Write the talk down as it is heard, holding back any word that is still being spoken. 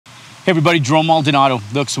Everybody, Jerome Maldonado.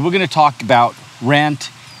 Look, so we're going to talk about rent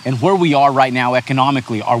and where we are right now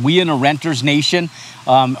economically. Are we in a renter's nation?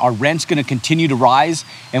 Are rents going to continue to rise?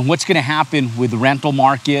 And what's going to happen with the rental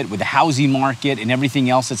market, with the housing market, and everything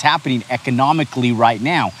else that's happening economically right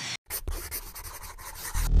now?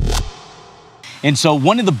 And so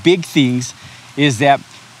one of the big things is that,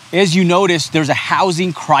 as you notice, there's a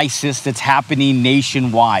housing crisis that's happening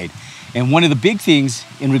nationwide. And one of the big things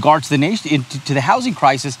in regards to the housing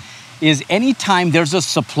crisis is anytime there's a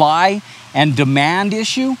supply and demand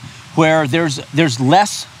issue where there's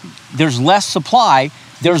less supply,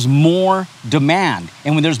 there's more demand.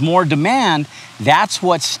 And when there's more demand, that's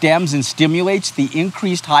what stems and stimulates the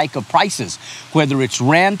increased hike of prices. Whether it's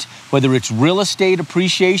rent, whether it's real estate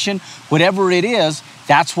appreciation, whatever it is,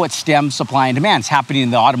 that's what stems supply and demand. It's happening in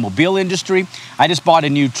the automobile industry. I just bought a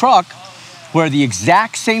new truck where the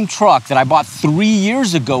exact same truck that I bought 3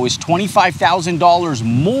 years ago is $25,000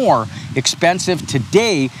 more expensive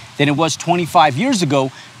today than it was 25 years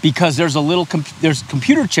ago, because there's there's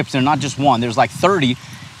computer chips there, not just one. There's like 30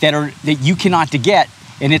 that you cannot get,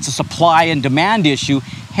 and it's a supply and demand issue,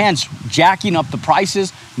 hence jacking up the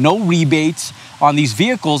prices, no rebates on these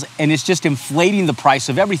vehicles, and it's just inflating the price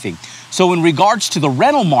of everything. So in regards to the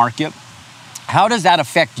rental market, how does that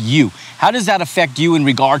affect you? How does that affect you in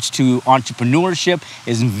regards to entrepreneurship,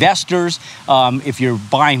 as investors, if you're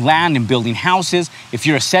buying land and building houses, if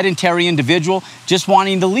you're a sedentary individual just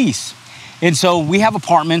wanting to lease? And so we have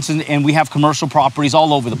apartments and we have commercial properties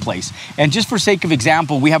all over the place. And just for sake of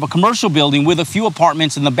example, we have a commercial building with a few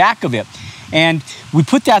apartments in the back of it. And we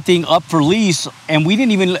put that thing up for lease, and we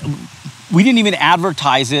didn't even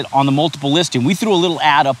advertise it on the multiple listing. We threw a little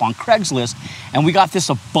ad up on Craigslist, and we got this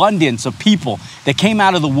abundance of people that came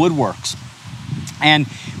out of the woodworks. And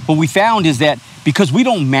what we found is that because we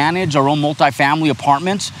don't manage our own multifamily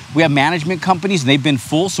apartments, we have management companies, and they've been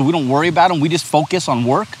full, so we don't worry about them. We just focus on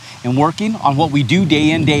work and working on what we do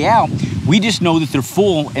day in, day out. We just know that they're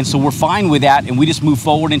full, and so we're fine with that, and we just move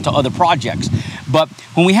forward into other projects. But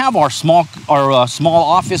when we have our small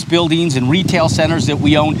office buildings and retail centers that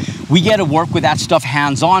we own, we get to work with that stuff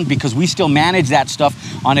hands-on, because we still manage that stuff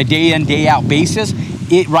on a day in, day out basis,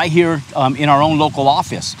 right here in our own local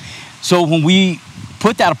office. So when we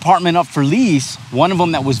put that apartment up for lease, one of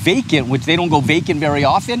them that was vacant, which they don't go vacant very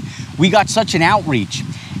often, we got such an outreach.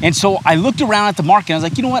 And so I looked around at the market, and I was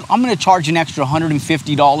like, you know what, I'm gonna charge an extra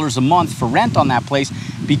 $150 a month for rent on that place,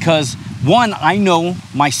 because one, I know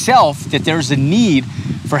myself that there's a need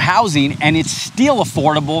for housing, and it's still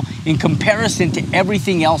affordable in comparison to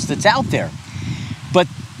everything else that's out there. But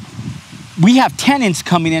we have tenants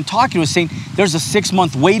coming in talking to us saying there's a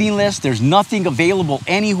 6-month waiting list, there's nothing available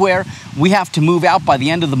anywhere, we have to move out by the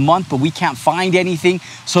end of the month, but we can't find anything.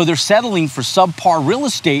 So they're settling for subpar real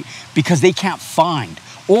estate because they can't find,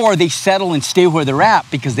 or they settle and stay where they're at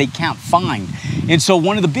because they can't find. And so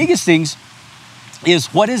one of the biggest things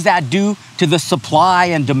is, what does that do to the supply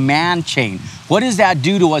and demand chain? What does that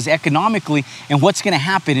do to us economically, and what's going to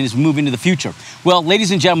happen as we move into the future? Well,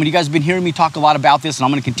 ladies and gentlemen, you guys have been hearing me talk a lot about this, and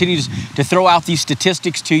I'm going to continue to throw out these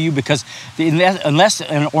statistics to you, because unless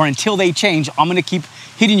or until they change, I'm going to keep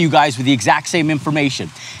hitting you guys with the exact same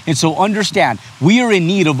information. And so understand, we are in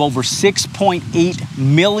need of over 6.8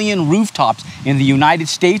 million rooftops in the United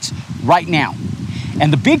States right now.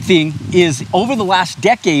 And the big thing is, over the last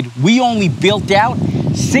decade, we only built out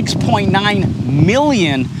 6.9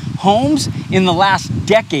 million homes in the last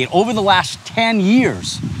decade, over the last 10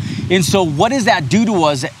 years. And so what does that do to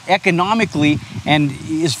us economically, and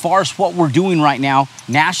as far as what we're doing right now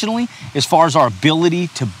nationally, as far as our ability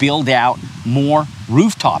to build out more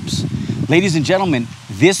rooftops? Ladies and gentlemen,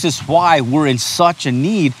 this is why we're in such a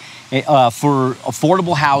need for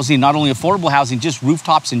affordable housing, not only affordable housing, just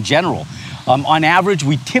rooftops in general. On average,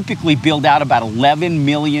 we typically build out about 11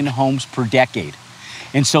 million homes per decade.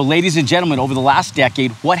 And so, ladies and gentlemen, over the last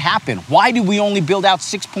decade, what happened? Why did we only build out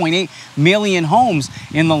 6.8 million homes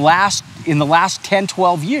in the last 10,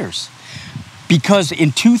 12 years? Because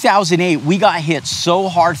in 2008, we got hit so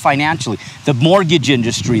hard financially. The mortgage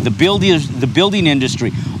industry, the building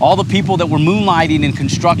industry, all the people that were moonlighting in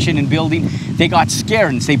construction and building, they got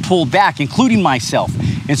scared and they pulled back, including myself.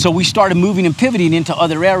 And so we started moving and pivoting into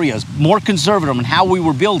other areas, more conservative in how we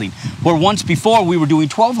were building. Where once before we were doing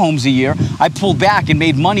 12 homes a year, I pulled back and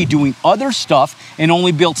made money doing other stuff and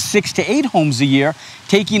only built 6 to 8 homes a year,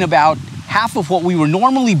 taking about half of what we were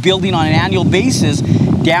normally building on an annual basis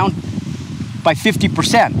down by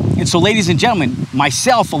 50%. And so, ladies and gentlemen,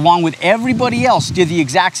 myself, along with everybody else, did the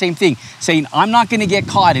exact same thing, saying, I'm not gonna get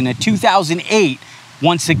caught in a 2008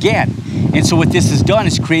 once again. And And so what this has done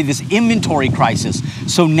is create this inventory crisis.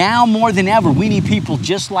 So now more than ever, we need people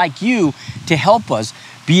just like you to help us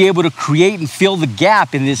be able to create and fill the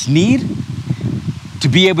gap in this need to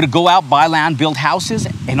be able to go out, buy land, build houses,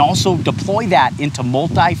 and also deploy that into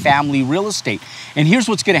multi-family real estate. And here's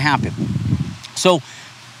what's gonna happen. So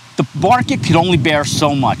the market can only bear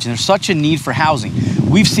so much, and there's such a need for housing.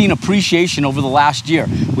 We've seen appreciation over the last year.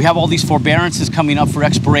 We have all these forbearances coming up for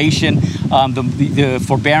expiration, the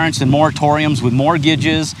forbearance and moratoriums with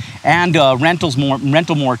mortgages and rental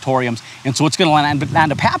moratoriums. And so what's gonna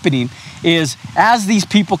end up happening is as these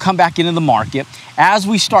people come back into the market, as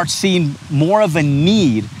we start seeing more of a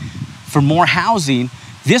need for more housing,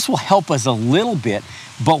 this will help us a little bit.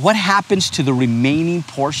 But what happens to the remaining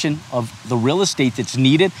portion of the real estate that's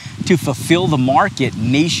needed to fulfill the market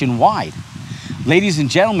nationwide? Ladies and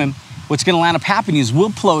gentlemen, what's gonna end up happening is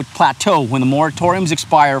we'll plateau when the moratoriums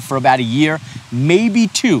expire for about a year, maybe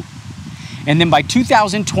two. And then by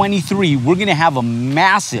 2023, we're gonna have a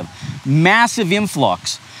massive, massive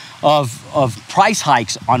influx of price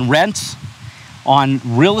hikes on rents, on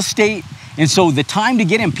real estate. And so the time to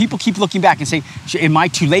get in, people keep looking back and say, am I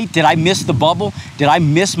too late? Did I miss the bubble? Did I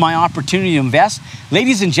miss my opportunity to invest?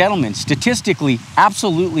 Ladies and gentlemen, statistically,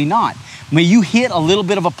 absolutely not. May you hit a little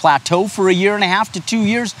bit of a plateau for a year and a half to 2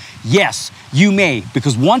 years? Yes, you may,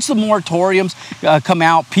 because once the moratoriums come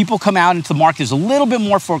out, people come out into the market, there's a little bit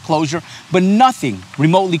more foreclosure, but nothing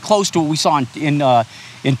remotely close to what we saw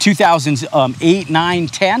in 2008, 9,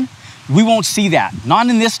 10. We won't see that, not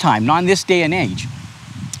in this time, not in this day and age.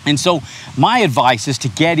 And so my advice is to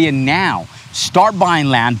get in now. Start buying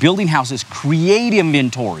land, building houses, create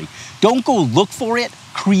inventory. Don't go look for it,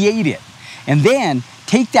 create it. And then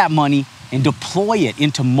take that money and deploy it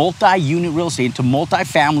into multi-unit real estate, into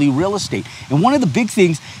multi-family real estate. And one of the big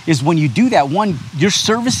things is when you do that, one, you're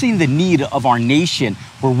servicing the need of our nation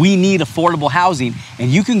where we need affordable housing, and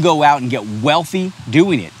you can go out and get wealthy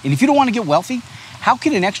doing it. And if you don't want to get wealthy, how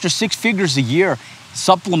can an extra 6 figures a year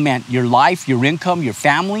supplement your life, your income, your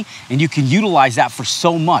family, and you can utilize that for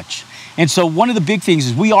so much? And so one of the big things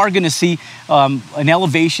is we are going to see an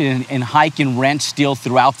elevation and hike in rent still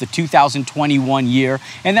throughout the 2021 year.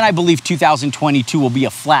 And then I believe 2022 will be a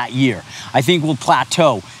flat year. I think we'll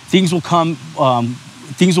plateau. Things will come,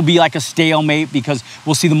 things will be like a stalemate because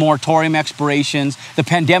we'll see the moratorium expirations. The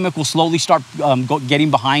pandemic will slowly start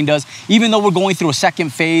getting behind us. Even though we're going through a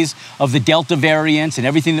second phase of the Delta variants and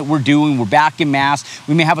everything that we're doing, we're back in mass.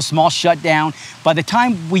 We may have a small shutdown. By the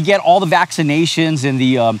time we get all the vaccinations and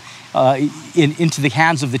the into the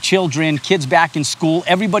hands of the children, kids back in school,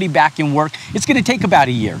 everybody back in work, it's going to take about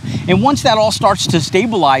a year. And once that all starts to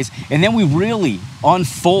stabilize and then we really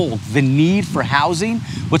unfold the need for housing,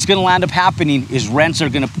 what's going to end up happening is rents are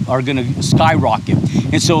going to skyrocket.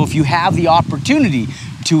 And so if you have the opportunity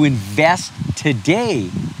to invest today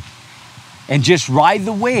and just ride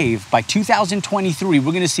the wave, by 2023, we're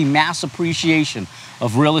going to see mass appreciation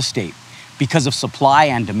of real estate because of supply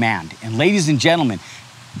and demand. And ladies and gentlemen,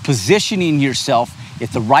 positioning yourself at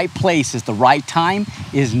the right place at the right time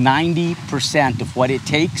is 90% of what it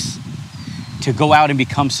takes to go out and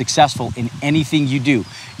become successful in anything you do.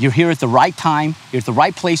 You're here at the right time, you're at the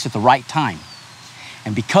right place at the right time.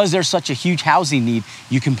 And because there's such a huge housing need,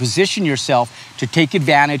 you can position yourself to take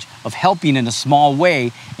advantage of helping in a small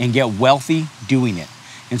way and get wealthy doing it.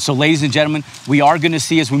 And so, ladies and gentlemen, we are going to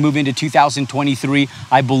see as we move into 2023,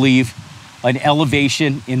 I believe, an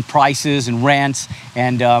elevation in prices and rents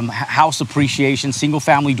and house appreciation, single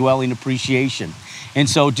family dwelling appreciation. And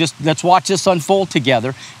so just let's watch this unfold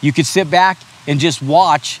together. You could sit back and just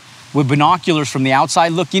watch with binoculars from the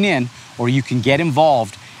outside looking in, or you can get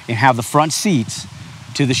involved and have the front seats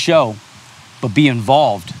to the show, but be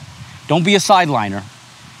involved. Don't be a sideliner.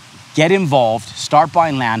 Get involved, start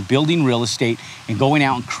buying land, building real estate, and going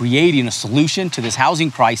out and creating a solution to this housing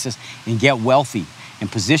crisis and get wealthy.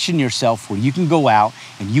 And position yourself where you can go out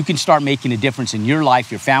and you can start making a difference in your life,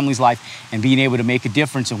 your family's life, and being able to make a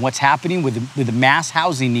difference in what's happening with the mass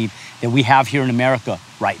housing need that we have here in America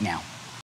right now.